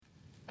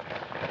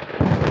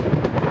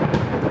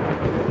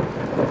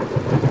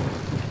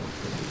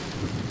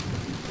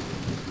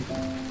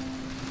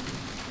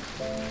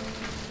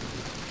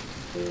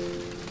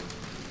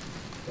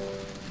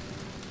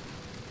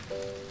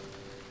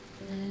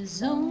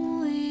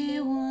only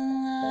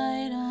one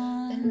light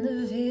on, and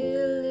the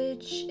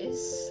village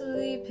is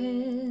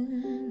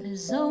sleeping.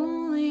 There's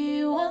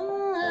only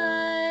one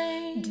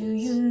light. Do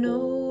you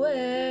know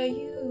where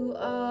you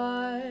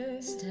are?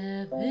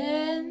 Step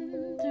in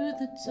through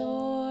the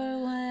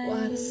doorway.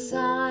 What a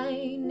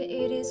sign,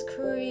 it is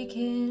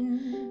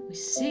creaking. We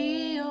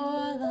see your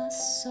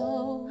lost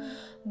soul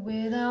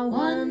With our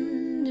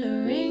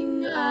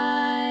wandering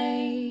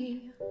eye.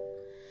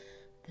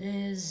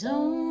 There's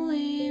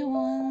only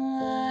one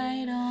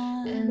light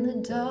on, And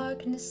the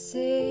darkness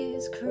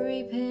is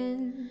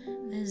creeping.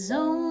 There's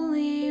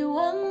only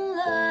one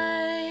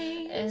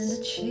light, And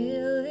a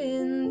chill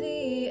in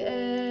the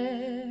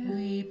air.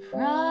 We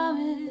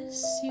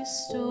promise you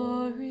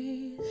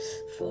stories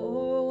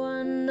For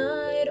one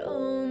night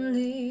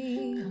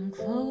only. Come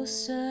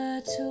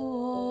closer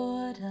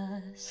toward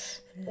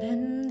us.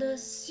 Lend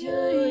us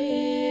Your your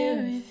ear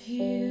ear if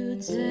you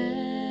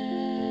dare.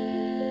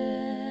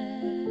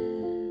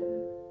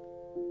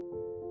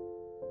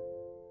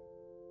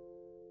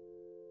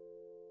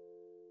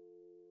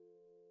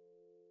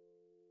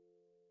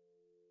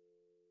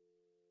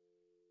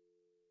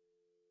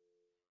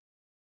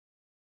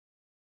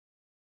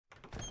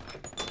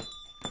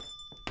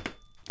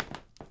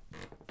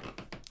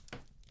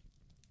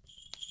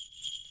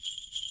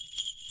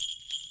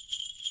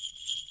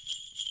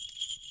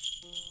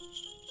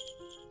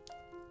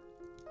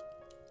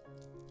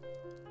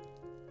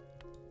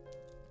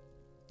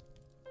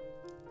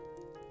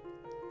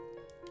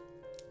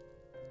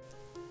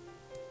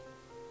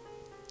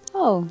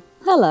 Oh,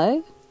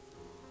 hello.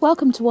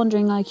 Welcome to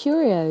Wandering Eye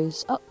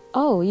Curios.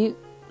 Oh, you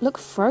look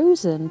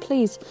frozen.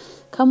 Please,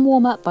 come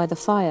warm up by the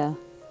fire.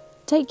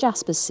 Take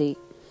Jasper's seat.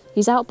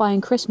 He's out buying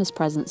Christmas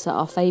presents at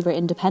our favourite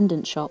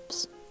independent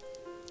shops.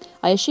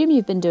 I assume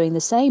you've been doing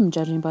the same,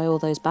 judging by all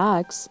those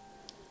bags.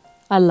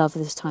 I love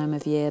this time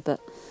of year,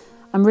 but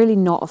I'm really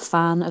not a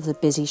fan of the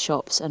busy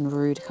shops and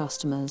rude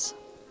customers.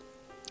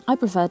 I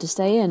prefer to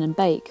stay in and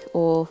bake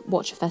or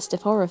watch a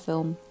festive horror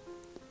film.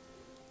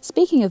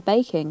 Speaking of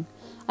baking,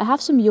 I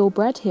have some Yule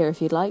bread here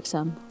if you'd like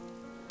some.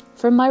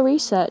 From my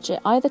research, it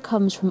either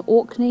comes from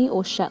Orkney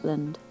or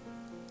Shetland.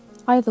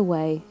 Either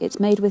way, it's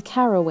made with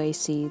caraway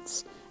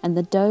seeds, and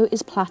the dough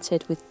is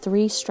plaited with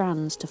 3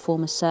 strands to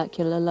form a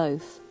circular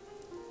loaf.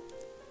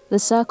 The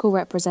circle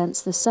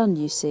represents the sun,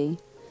 you see,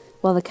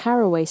 while the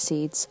caraway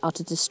seeds are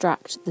to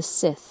distract the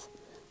Sith,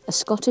 a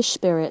Scottish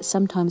spirit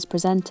sometimes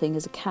presenting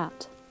as a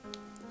cat.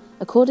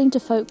 According to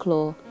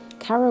folklore,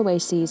 caraway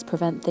seeds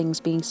prevent things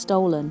being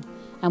stolen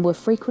and were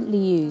frequently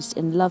used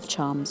in love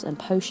charms and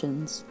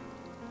potions.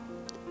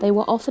 They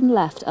were often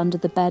left under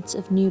the beds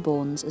of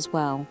newborns as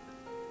well.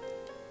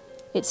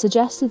 It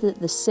suggested that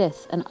the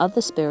Sith and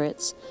other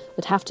spirits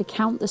would have to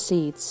count the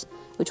seeds,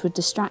 which would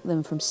distract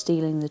them from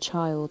stealing the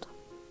child.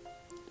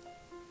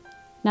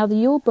 Now, the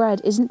Yule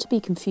bread isn't to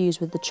be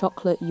confused with the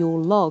chocolate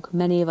Yule log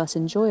many of us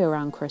enjoy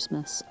around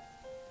Christmas.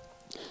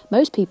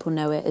 Most people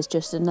know it as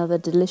just another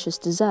delicious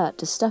dessert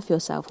to stuff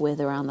yourself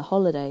with around the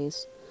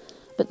holidays.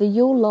 But the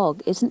Yule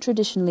log isn't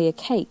traditionally a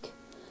cake,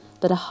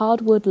 but a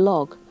hardwood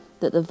log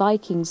that the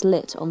Vikings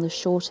lit on the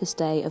shortest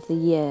day of the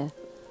year,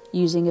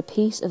 using a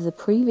piece of the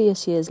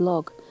previous year's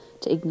log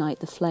to ignite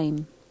the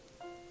flame.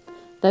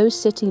 Those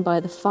sitting by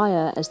the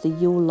fire as the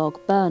Yule log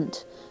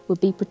burnt would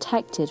be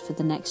protected for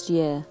the next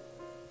year.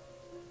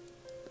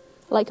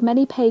 Like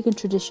many pagan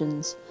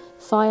traditions,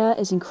 fire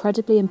is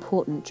incredibly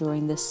important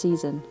during this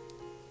season.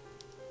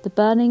 The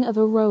burning of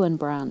a rowan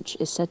branch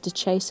is said to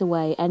chase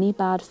away any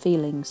bad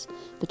feelings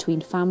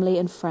between family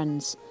and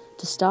friends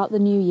to start the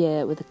new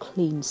year with a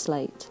clean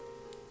slate.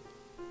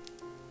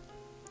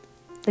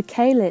 The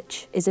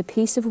cailleach is a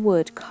piece of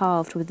wood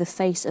carved with the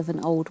face of an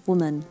old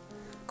woman,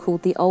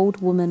 called the Old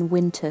Woman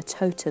Winter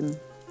Totem.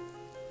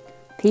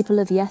 People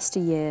of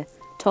yesteryear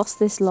tossed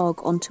this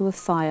log onto a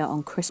fire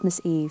on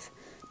Christmas Eve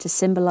to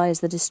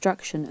symbolise the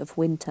destruction of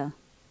winter.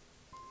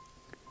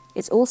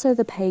 It's also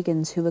the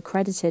pagans who were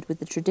credited with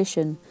the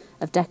tradition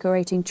of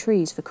decorating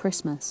trees for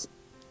Christmas.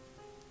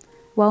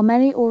 While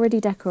many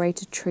already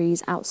decorated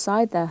trees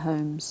outside their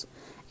homes,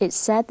 it's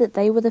said that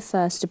they were the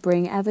first to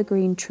bring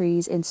evergreen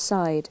trees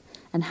inside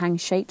and hang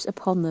shapes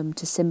upon them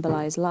to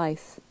symbolise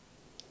life.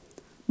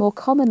 More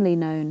commonly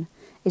known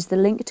is the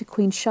link to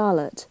Queen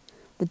Charlotte,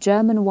 the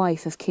German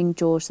wife of King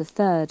George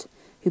III,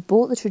 who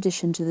brought the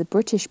tradition to the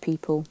British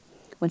people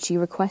when she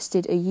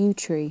requested a yew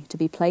tree to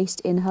be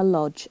placed in her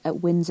lodge at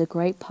Windsor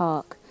Great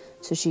Park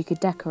so she could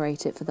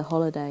decorate it for the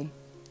holiday.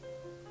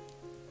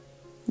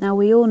 Now,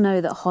 we all know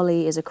that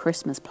holly is a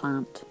Christmas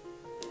plant.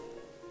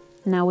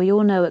 Now, we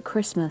all know at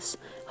Christmas,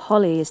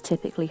 holly is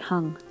typically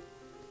hung.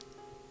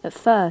 At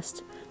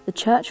first, the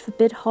church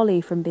forbid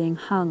holly from being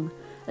hung,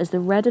 as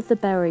the red of the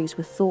berries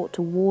were thought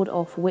to ward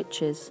off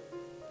witches.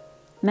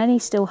 Many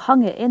still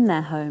hung it in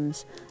their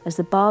homes, as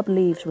the barbed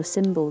leaves were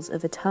symbols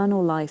of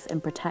eternal life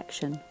and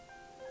protection.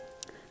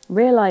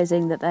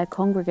 Realising that their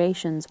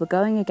congregations were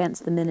going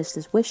against the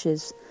minister's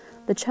wishes,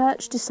 the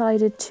church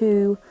decided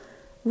to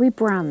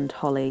rebrand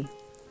holly,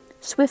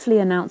 swiftly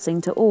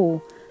announcing to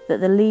all that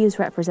the leaves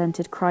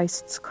represented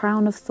Christ's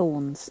crown of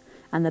thorns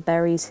and the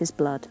berries his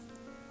blood.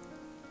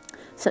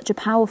 Such a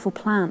powerful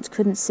plant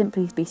couldn't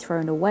simply be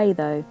thrown away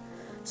though,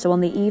 so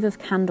on the eve of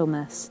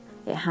Candlemas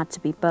it had to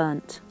be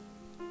burnt.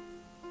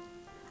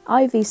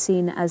 Ivy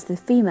seen as the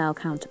female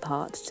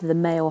counterpart to the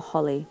male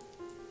holly.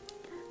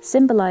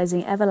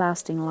 Symbolising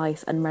everlasting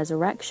life and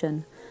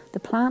resurrection, the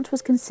plant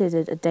was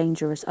considered a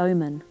dangerous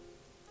omen.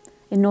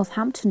 In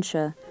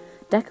Northamptonshire,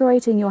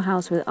 decorating your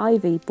house with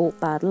ivy brought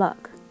bad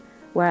luck,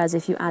 whereas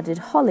if you added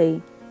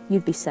holly,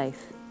 you'd be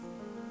safe.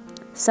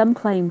 Some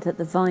claimed that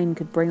the vine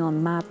could bring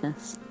on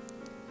madness.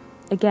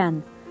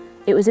 Again,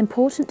 it was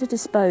important to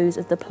dispose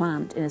of the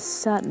plant in a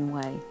certain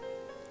way.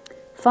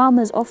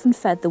 Farmers often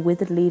fed the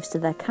withered leaves to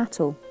their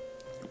cattle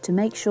to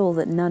make sure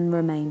that none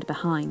remained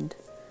behind.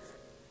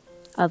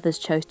 Others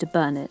chose to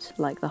burn it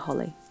like the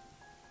holly.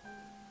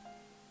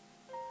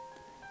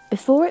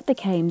 Before it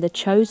became the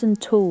chosen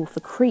tool for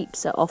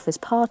creeps at office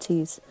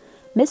parties,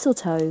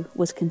 mistletoe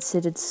was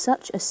considered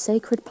such a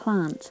sacred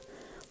plant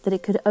that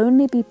it could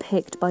only be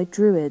picked by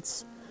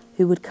druids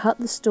who would cut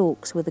the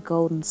stalks with a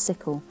golden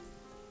sickle.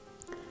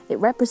 It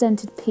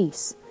represented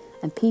peace,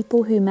 and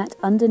people who met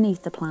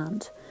underneath the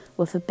plant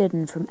were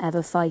forbidden from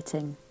ever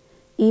fighting,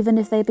 even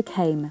if they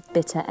became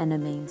bitter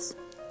enemies.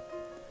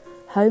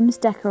 Homes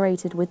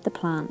decorated with the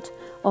plant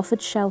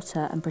offered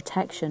shelter and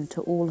protection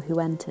to all who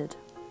entered.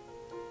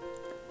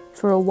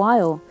 For a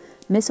while,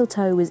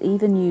 mistletoe was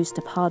even used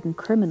to pardon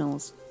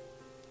criminals.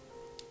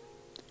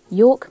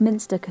 York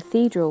Minster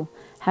Cathedral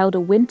held a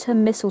winter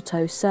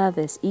mistletoe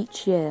service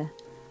each year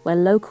where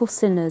local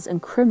sinners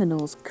and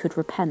criminals could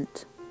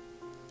repent.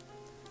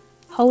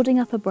 Holding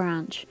up a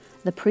branch,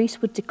 the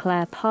priest would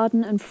declare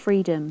pardon and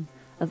freedom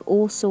of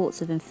all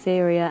sorts of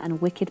inferior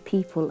and wicked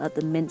people at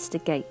the Minster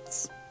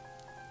gates.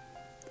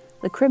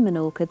 The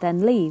criminal could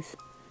then leave,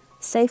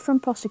 safe from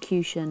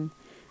prosecution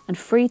and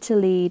free to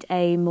lead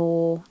a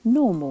more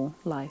normal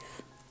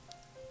life.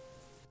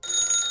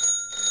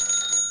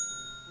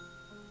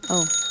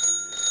 Oh,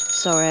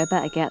 sorry, I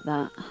better get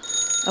that.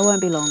 I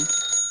won't be long.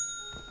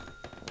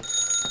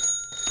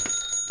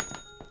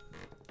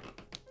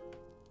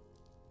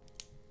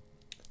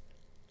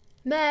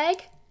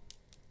 Meg?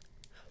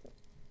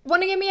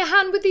 Want to give me a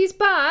hand with these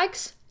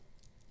bags?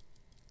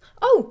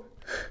 Oh!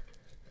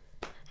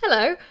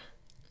 Hello.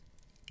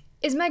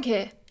 Is Meg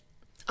here?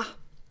 Ah,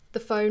 the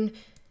phone.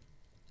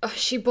 Oh, is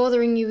she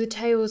bothering you with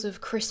tales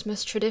of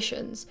Christmas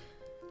traditions?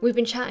 We've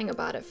been chatting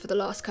about it for the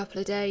last couple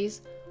of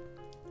days.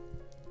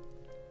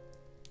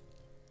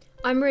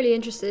 I'm really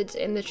interested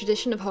in the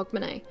tradition of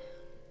Hogmanay.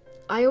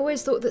 I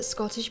always thought that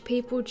Scottish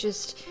people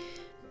just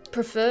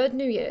preferred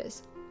New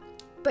Year's.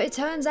 But it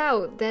turns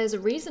out there's a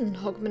reason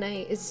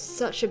Hogmanay is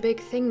such a big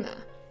thing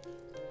there.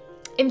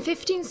 In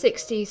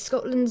 1560,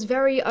 Scotland's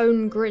very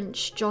own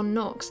Grinch, John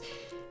Knox,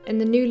 and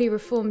the newly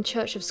reformed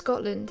Church of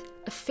Scotland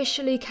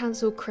officially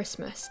cancelled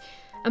Christmas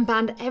and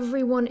banned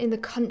everyone in the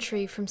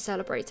country from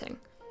celebrating.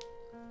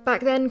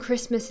 Back then,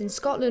 Christmas in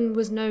Scotland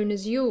was known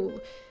as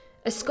Yule,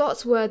 a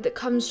Scots word that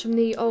comes from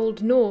the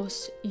Old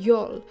Norse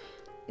Yol,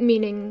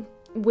 meaning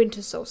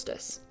winter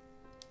solstice.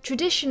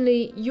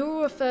 Traditionally,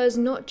 Yule refers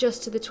not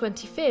just to the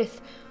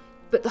 25th,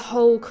 but the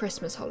whole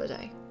Christmas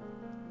holiday.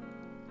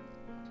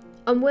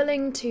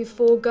 Unwilling to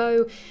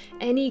forego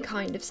any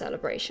kind of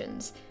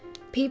celebrations,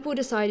 people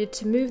decided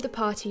to move the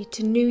party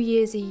to New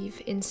Year's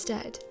Eve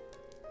instead.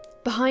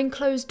 Behind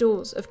closed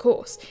doors, of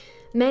course,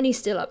 many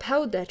still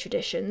upheld their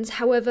traditions.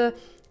 However,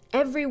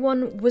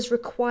 everyone was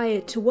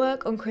required to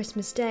work on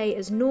Christmas Day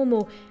as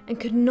normal and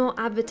could not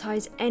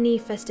advertise any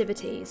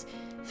festivities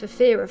for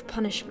fear of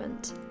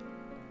punishment.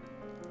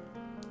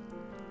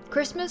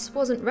 Christmas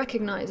wasn't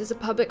recognised as a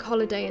public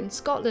holiday in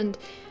Scotland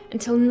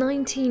until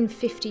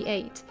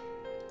 1958,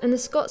 and the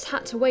Scots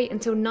had to wait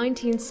until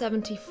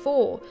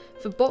 1974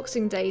 for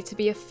Boxing Day to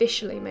be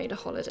officially made a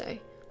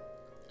holiday.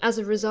 As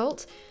a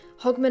result,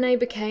 Hogmanay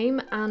became,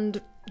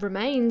 and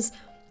remains,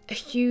 a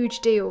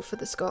huge deal for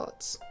the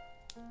Scots.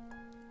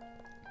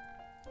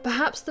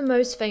 Perhaps the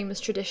most famous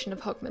tradition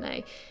of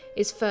Hogmanay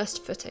is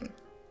first footing.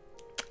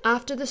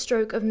 After the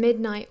stroke of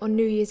midnight on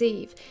New Year's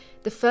Eve,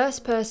 the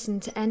first person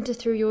to enter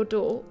through your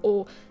door,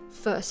 or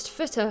first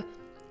footer,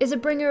 is a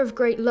bringer of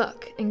great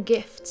luck and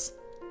gifts.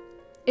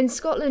 In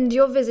Scotland,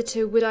 your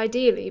visitor would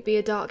ideally be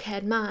a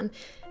dark-haired man,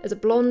 as a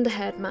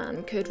blonde-haired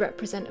man could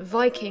represent a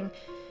Viking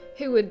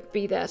who would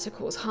be there to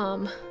cause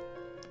harm.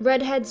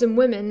 Redheads and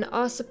women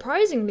are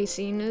surprisingly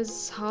seen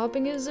as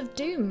harbingers of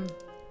doom.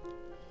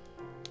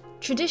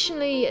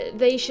 Traditionally,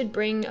 they should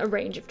bring a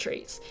range of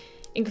treats,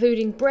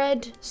 including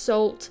bread,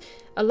 salt,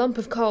 a lump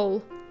of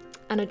coal,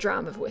 and a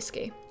dram of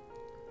whiskey.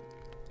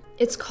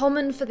 It's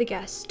common for the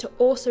guests to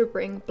also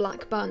bring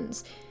black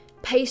buns,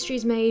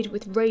 pastries made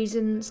with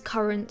raisins,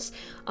 currants,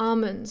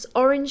 almonds,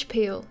 orange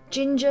peel,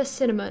 ginger,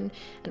 cinnamon,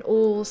 and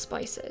all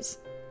spices.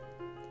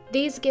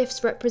 These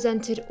gifts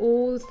represented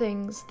all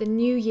things the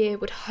new year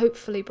would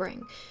hopefully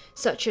bring,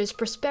 such as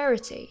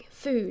prosperity,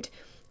 food,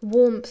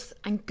 warmth,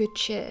 and good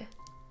cheer.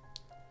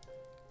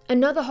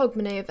 Another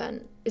Hogmanay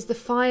event is the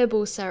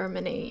Fireball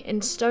ceremony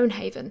in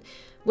Stonehaven,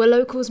 where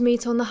locals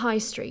meet on the high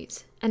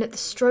street and at the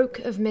stroke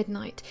of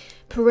midnight,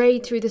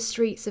 parade through the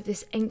streets of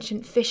this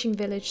ancient fishing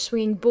village,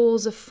 swinging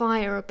balls of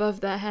fire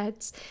above their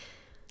heads.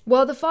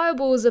 While the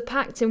fireballs are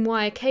packed in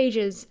wire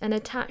cages and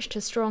attached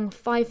to strong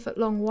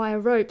 5-foot-long wire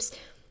ropes,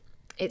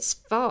 it's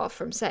far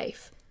from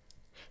safe.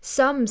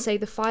 Some say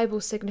the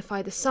fireballs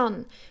signify the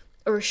sun,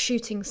 or a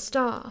shooting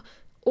star,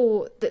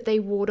 or that they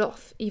ward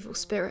off evil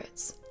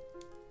spirits.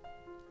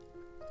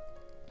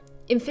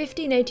 In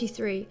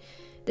 1583,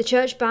 the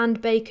church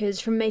banned bakers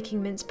from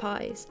making mince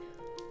pies.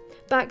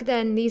 Back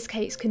then, these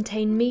cakes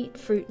contained meat,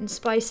 fruit and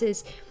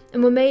spices,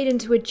 and were made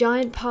into a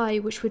giant pie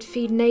which would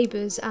feed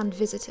neighbours and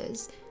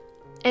visitors.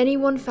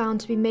 Anyone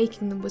found to be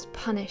making them was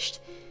punished,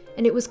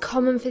 and it was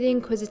common for the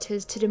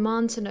inquisitors to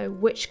demand to know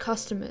which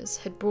customers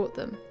had brought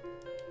them.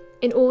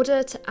 In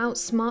order to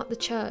outsmart the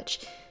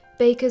church,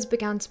 bakers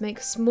began to make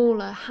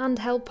smaller,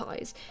 handheld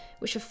pies,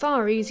 which were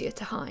far easier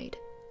to hide.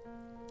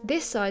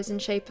 This size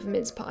and shape of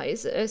mince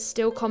pies are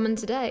still common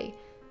today.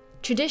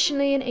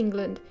 Traditionally in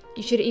England,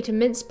 you should eat a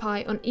mince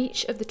pie on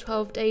each of the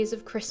 12 days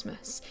of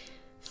Christmas.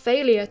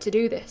 Failure to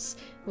do this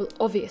will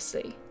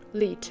obviously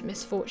lead to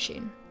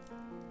misfortune.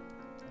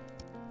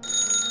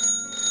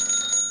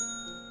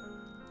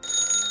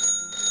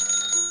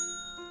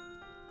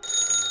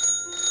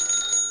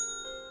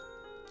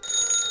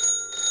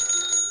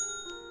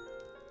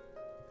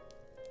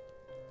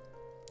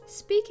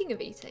 Speaking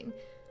of eating,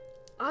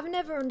 I've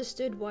never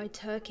understood why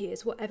turkey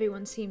is what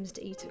everyone seems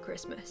to eat at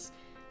Christmas.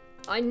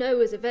 I know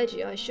as a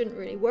veggie I shouldn't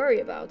really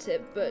worry about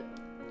it, but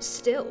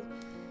still.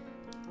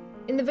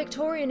 In the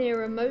Victorian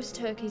era, most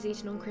turkeys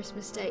eaten on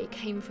Christmas Day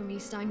came from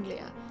East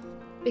Anglia.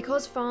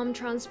 Because farm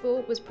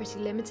transport was pretty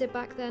limited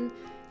back then,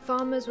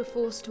 farmers were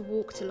forced to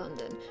walk to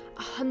London,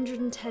 a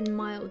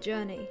 110-mile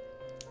journey,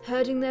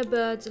 herding their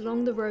birds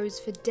along the roads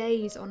for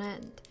days on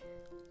end.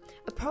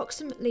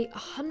 Approximately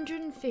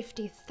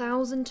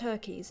 150,000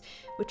 turkeys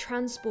were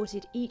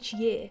transported each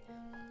year,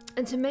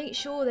 and to make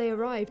sure they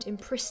arrived in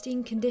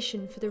pristine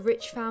condition for the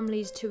rich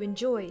families to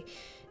enjoy,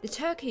 the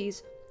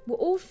turkeys were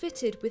all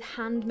fitted with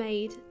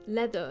handmade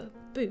leather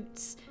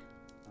boots.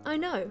 I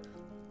know,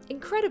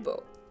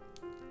 incredible.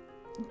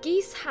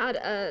 Geese had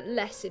a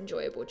less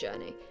enjoyable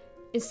journey.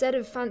 Instead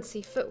of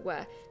fancy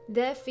footwear,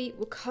 their feet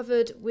were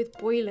covered with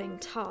boiling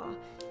tar,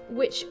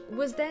 which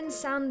was then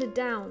sanded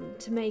down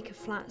to make a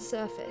flat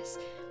surface,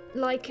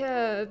 like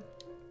a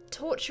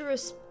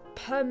tortuous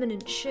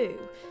permanent shoe.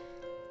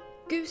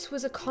 Goose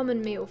was a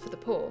common meal for the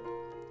poor,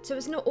 so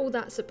it's not all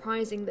that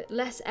surprising that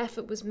less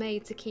effort was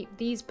made to keep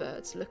these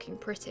birds looking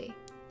pretty.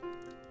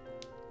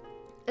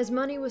 As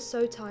money was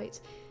so tight,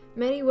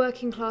 many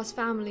working class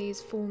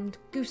families formed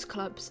goose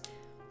clubs,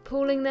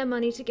 pooling their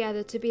money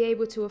together to be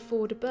able to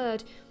afford a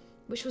bird,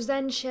 which was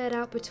then shared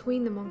out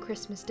between them on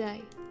Christmas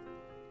Day.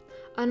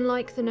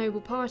 Unlike the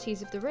noble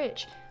parties of the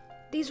rich,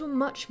 these were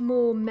much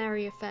more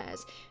merry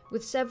affairs,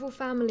 with several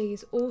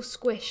families all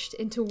squished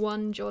into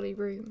one jolly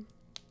room.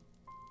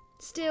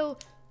 Still,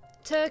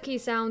 turkey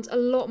sounds a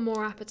lot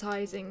more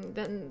appetising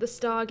than the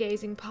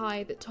stargazing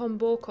pie that Tom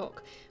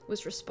Borcock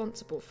was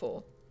responsible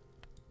for.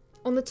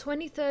 On the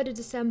 23rd of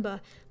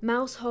December,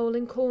 Mousehole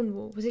in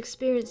Cornwall was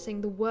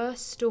experiencing the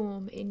worst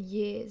storm in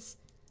years.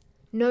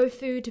 No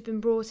food had been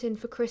brought in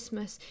for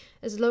Christmas,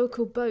 as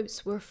local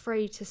boats were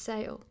afraid to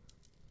sail.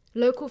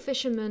 Local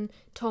fisherman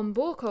Tom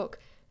Borcock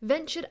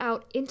ventured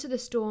out into the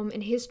storm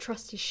in his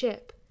trusty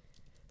ship.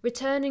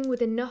 Returning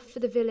with enough for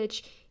the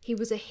village, he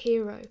was a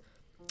hero,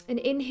 and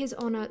in his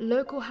honour,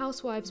 local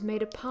housewives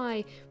made a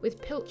pie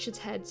with pilchard's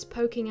heads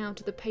poking out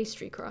of the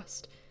pastry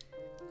crust.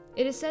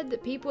 It is said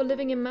that people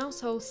living in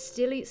Mousehole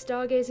still eat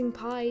stargazing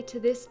pie to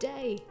this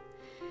day.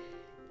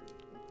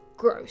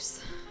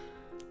 Gross.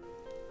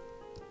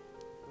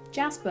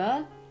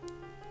 Jasper?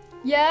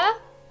 Yeah?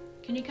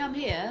 Can you come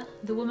here?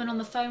 The woman on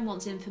the phone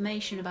wants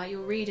information about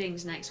your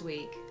readings next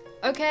week.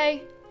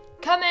 Okay,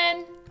 come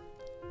in.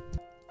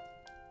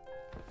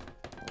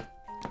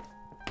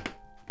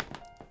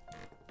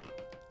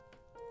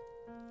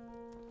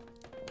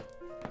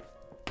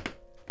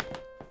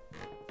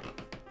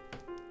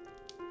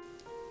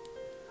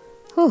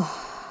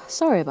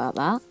 Sorry about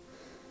that.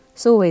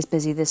 It's always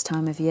busy this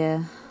time of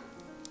year.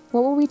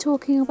 What were we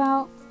talking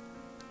about?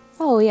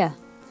 Oh yeah,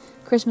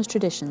 Christmas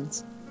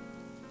traditions.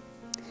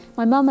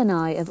 My mum and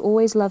I have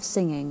always loved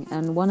singing,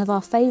 and one of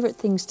our favourite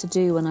things to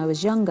do when I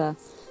was younger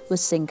was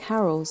sing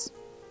carols.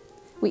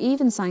 We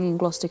even sang in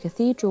Gloucester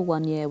Cathedral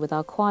one year with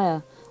our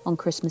choir on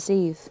Christmas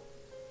Eve.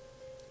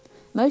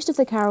 Most of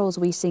the carols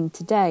we sing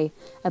today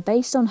are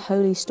based on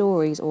holy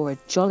stories or a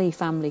jolly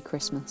family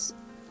Christmas.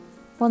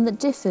 One that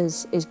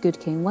differs is Good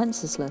King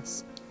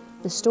Wenceslas,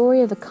 the story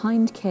of a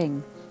kind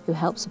king who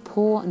helps a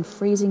poor and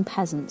freezing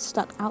peasant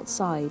stuck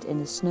outside in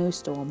a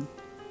snowstorm.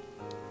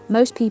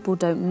 Most people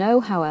don't know,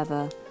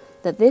 however,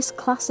 that this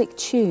classic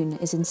tune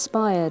is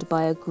inspired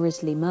by a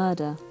grisly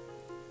murder.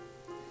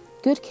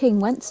 Good King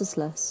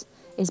Wenceslas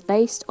is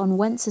based on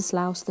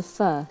Wenceslaus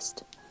I,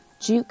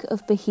 Duke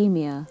of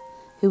Bohemia,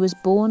 who was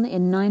born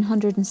in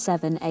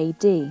 907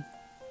 AD.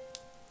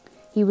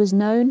 He was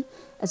known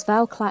as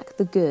Valclac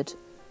the Good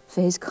for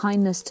his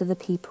kindness to the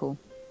people.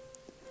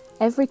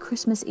 Every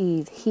Christmas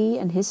Eve, he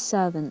and his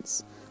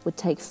servants would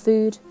take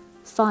food,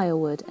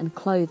 firewood, and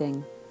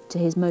clothing to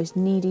his most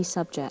needy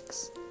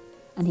subjects,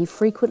 and he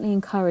frequently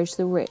encouraged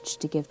the rich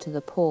to give to the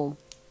poor.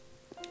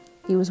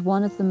 He was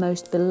one of the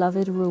most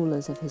beloved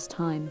rulers of his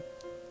time.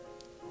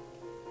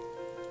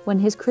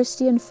 When his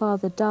Christian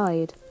father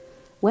died,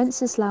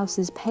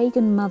 Wenceslaus's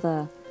pagan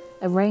mother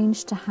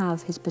arranged to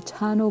have his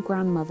paternal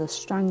grandmother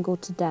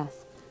strangled to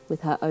death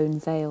with her own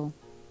veil.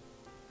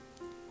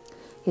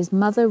 His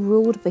mother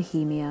ruled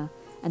Bohemia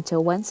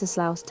until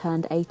Wenceslaus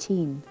turned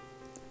 18,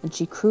 and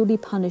she cruelly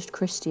punished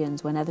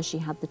Christians whenever she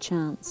had the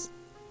chance.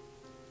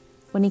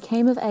 When he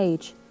came of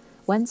age,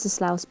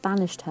 Wenceslaus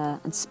banished her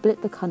and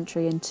split the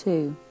country in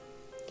two,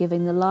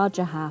 giving the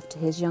larger half to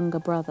his younger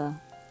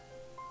brother.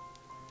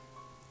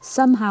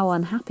 Somehow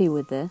unhappy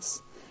with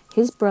this,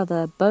 his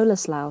brother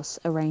Boleslaus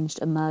arranged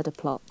a murder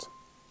plot.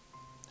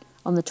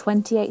 On the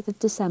 28th of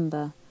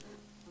December,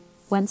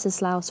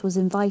 Wenceslaus was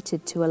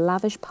invited to a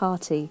lavish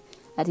party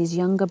at his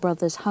younger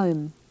brother's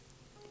home.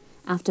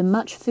 After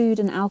much food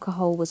and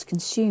alcohol was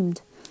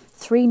consumed,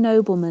 3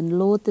 noblemen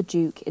lured the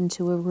Duke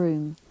into a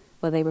room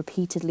where they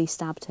repeatedly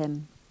stabbed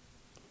him.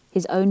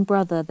 His own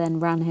brother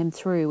then ran him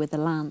through with a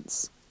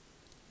lance.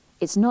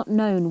 It's not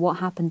known what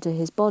happened to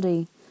his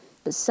body,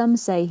 but some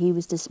say he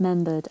was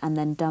dismembered and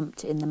then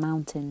dumped in the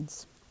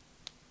mountains.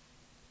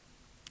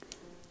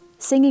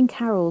 Singing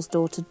carols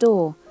door to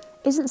door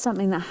isn't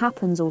something that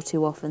happens all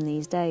too often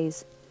these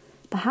days,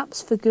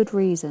 perhaps for good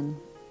reason.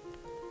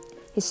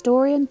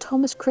 Historian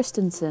Thomas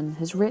Christensen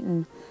has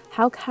written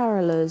how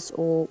carolers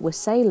or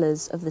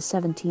wassailers of the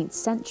 17th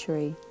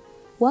century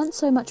weren't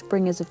so much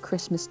bringers of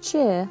Christmas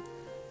cheer,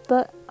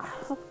 but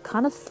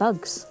kind of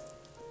thugs.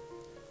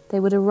 They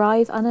would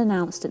arrive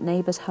unannounced at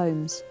neighbours'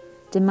 homes,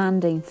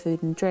 demanding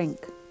food and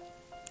drink.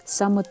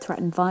 Some would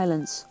threaten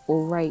violence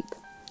or rape,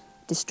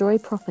 destroy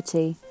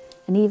property,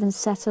 and even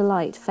set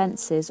alight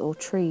fences or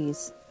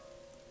trees.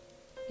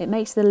 It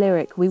makes the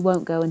lyric, "We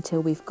won't go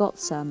until we've got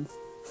some,"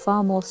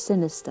 far more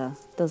sinister,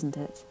 doesn't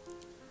it?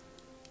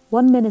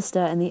 One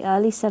minister in the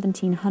early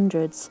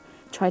 1700s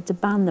tried to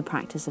ban the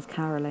practice of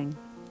carolling,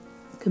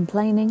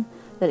 complaining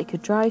that it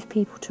could drive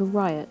people to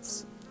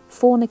riots,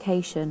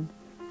 fornication,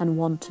 and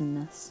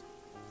wantonness.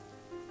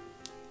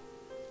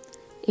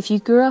 If you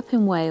grew up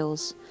in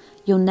Wales,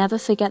 you'll never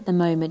forget the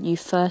moment you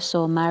first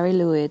saw Mari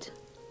Lwyd.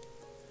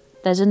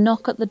 There's a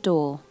knock at the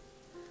door.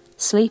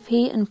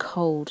 Sleepy and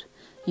cold,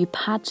 you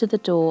pad to the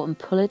door and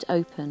pull it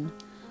open,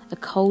 a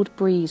cold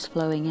breeze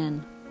flowing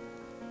in.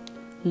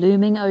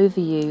 Looming over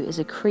you is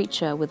a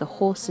creature with a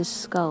horse's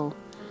skull,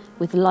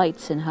 with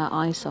lights in her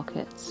eye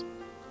sockets.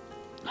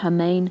 Her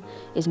mane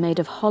is made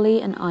of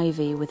holly and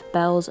ivy with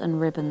bells and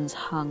ribbons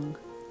hung.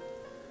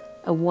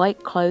 A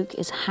white cloak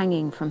is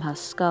hanging from her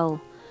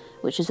skull,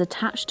 which is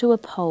attached to a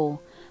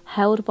pole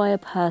held by a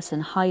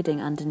person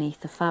hiding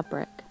underneath the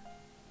fabric.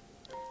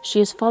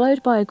 She is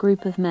followed by a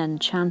group of men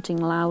chanting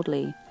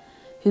loudly,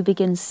 who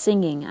begin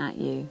singing at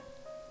you.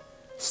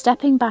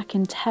 Stepping back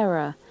in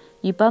terror,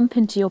 you bump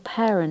into your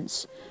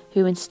parents,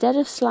 who instead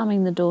of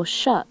slamming the door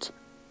shut,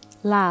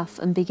 laugh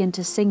and begin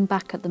to sing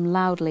back at them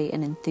loudly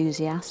and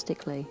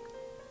enthusiastically.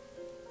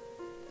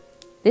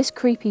 This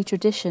creepy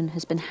tradition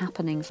has been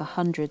happening for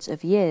hundreds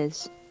of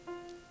years.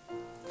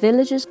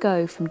 Villagers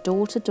go from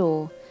door to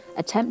door,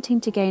 attempting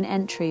to gain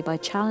entry by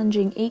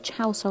challenging each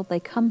household they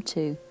come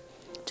to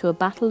a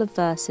battle of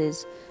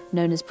verses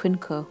known as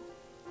Pwynco.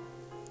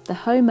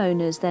 The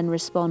homeowners then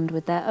respond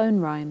with their own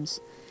rhymes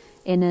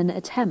in an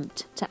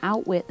attempt to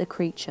outwit the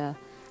creature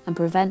and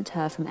prevent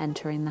her from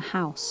entering the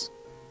house.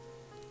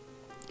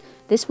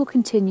 This will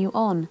continue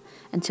on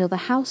until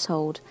the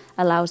household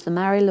allows the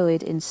Mari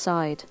Lwyd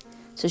inside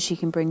so she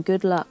can bring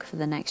good luck for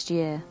the next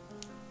year.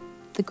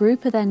 The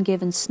group are then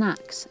given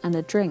snacks and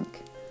a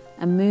drink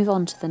and move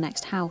on to the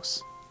next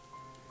house.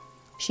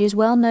 She is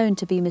well known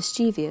to be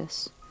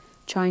mischievous,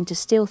 trying to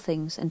steal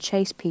things and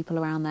chase people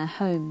around their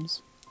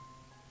homes.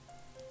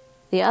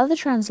 The other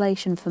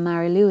translation for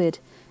Mari Lwyd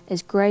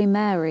is Grey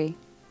Mary.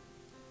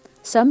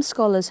 Some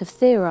scholars have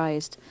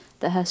theorised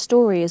that her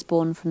story is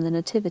born from the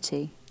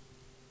Nativity.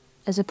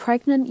 As a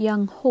pregnant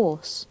young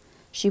horse,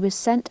 she was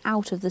sent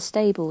out of the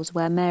stables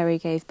where Mary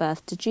gave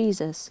birth to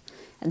Jesus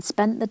and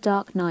spent the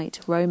dark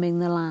night roaming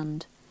the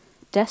land,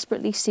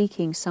 desperately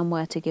seeking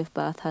somewhere to give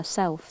birth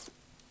herself.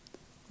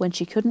 When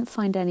she couldn't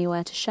find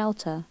anywhere to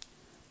shelter,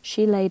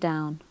 she lay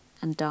down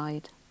and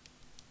died.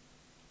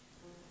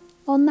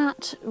 On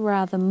that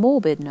rather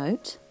morbid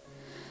note,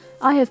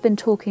 I have been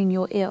talking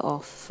your ear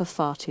off for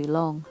far too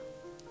long.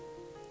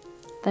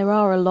 There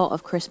are a lot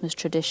of Christmas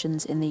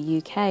traditions in the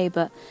UK,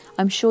 but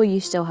I'm sure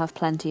you still have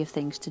plenty of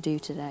things to do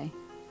today.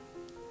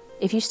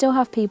 If you still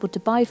have people to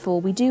buy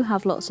for, we do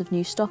have lots of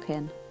new stock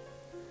in.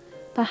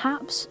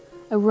 Perhaps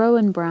a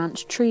rowan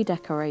branch tree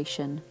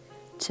decoration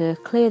to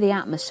clear the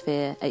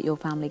atmosphere at your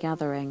family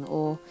gathering,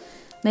 or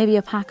maybe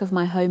a pack of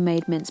my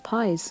homemade mince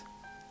pies.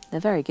 They're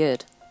very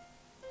good.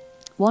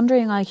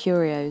 Wandering Eye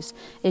Curios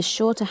is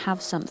sure to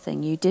have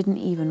something you didn't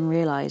even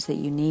realise that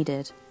you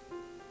needed.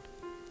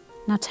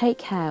 Now take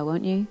care,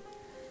 won't you?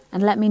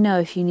 and let me know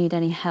if you need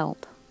any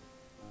help.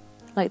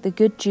 Like the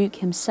good Duke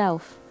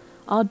himself,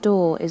 our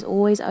door is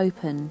always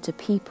open to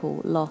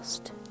people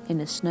lost in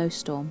a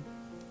snowstorm.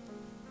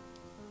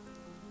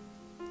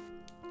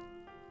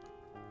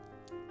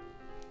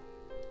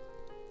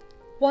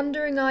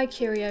 Wandering Eye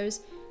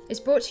Curios is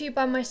brought to you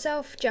by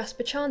myself,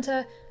 Jasper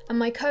Chanter, and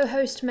my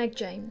co-host Meg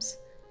James.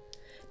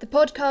 The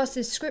podcast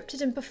is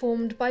scripted and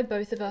performed by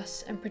both of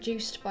us and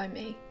produced by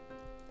me.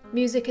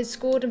 Music is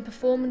scored and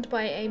performed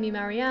by Amy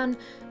Marianne,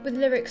 with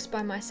lyrics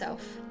by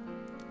myself.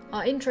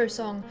 Our intro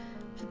song,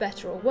 For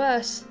Better or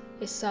Worse,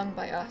 is sung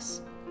by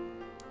us.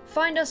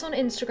 Find us on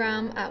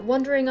Instagram at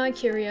Wandering Eye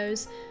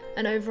Curios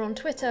and over on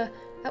Twitter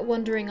at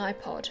Wandering Eye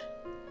Pod.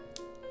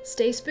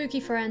 Stay spooky,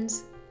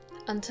 friends.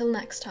 Until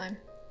next time.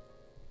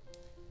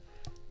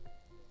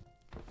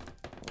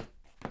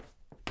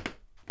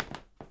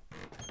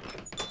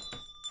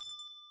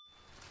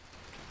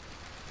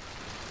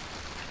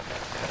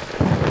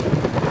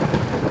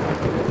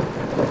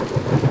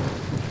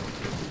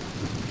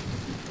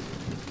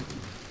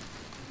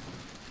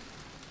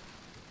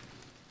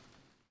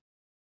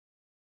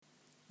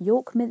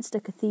 York Minster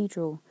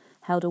Cathedral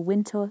held a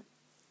winter...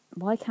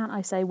 Why can't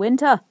I say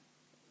winter?